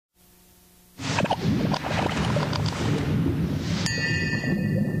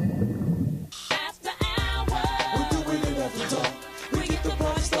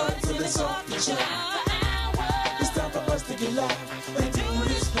show. It's time for us to get live and do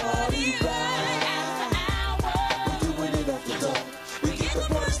this party right. We're doing it off the top. We keep the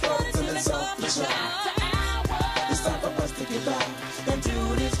party started till it's off the chart. It's time for us to get live and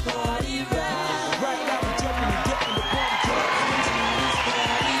do this party right. Right now we're jumping and getting the party crowd.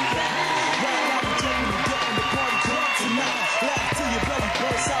 Right now we're jumping and getting the party crowd tonight. Laugh till your belly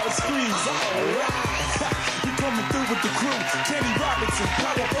bursts out and screams. Alright. You coming through with the crew. Kenny Robinson,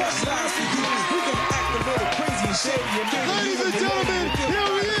 power push lines for you. We gonna act a little crazy and shady. Ladies and gentlemen, here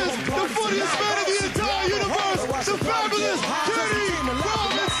he is, the funniest man in the entire universe, the fabulous Kenny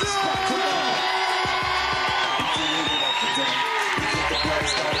Robinson!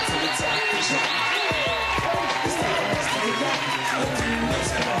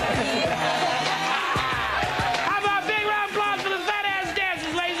 How about a big round of applause for the fat ass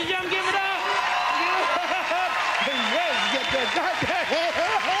dancers, ladies and gentlemen? Give it up! Yes, get that.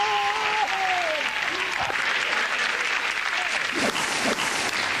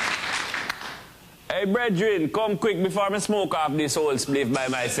 Hey, brethren, come quick before I smoke off this whole spliff by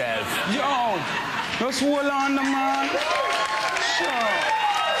myself. Yo, just hold on, man. Sure.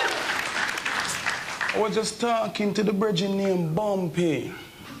 I was just talking to the brethren named Bumpy.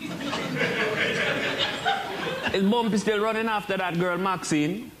 Is Bumpy still running after that girl,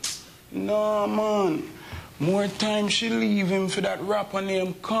 Maxine? No, man. More time she leave him for that rapper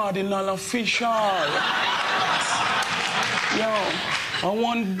named Kardinal Offishall. Yo, I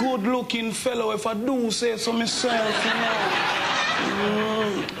want good-looking fellow if I do say so myself, you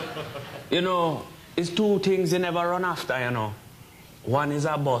know. You know, it's two things you never run after, you know. One is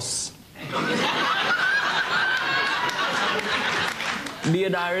a bus. The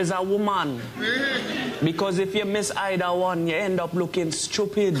other is a woman. Because if you miss either one, you end up looking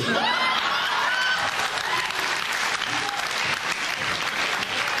stupid.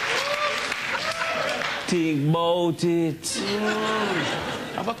 Think about it.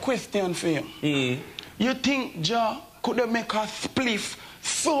 I have a question for you. You think Jah could have make a spliff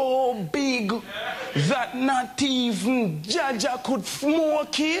so big that not even Jah could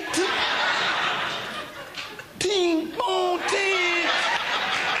smoke it? Think about it.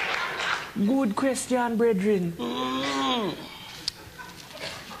 Good question, brethren.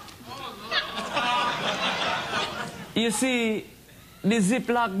 You see, the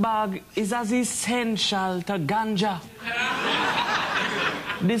Ziploc bag is as essential to ganja.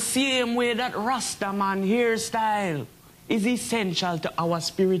 The same way that Rastaman hairstyle is essential to our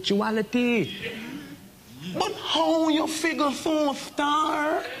spirituality. But how you figure so,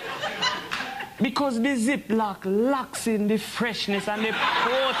 Star? Because the Ziploc locks in the freshness and the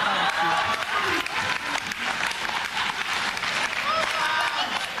potency.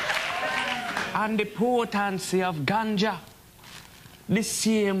 And the potency of ganja. The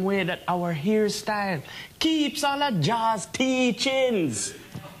same way that our hairstyle keeps all of Jah's teachings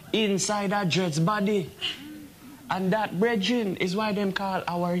inside our dread's body. And that, brethren, is why them call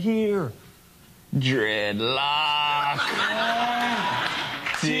our hair dreadlock.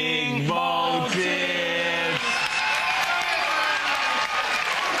 Think about it.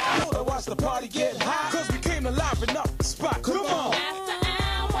 Watch the party get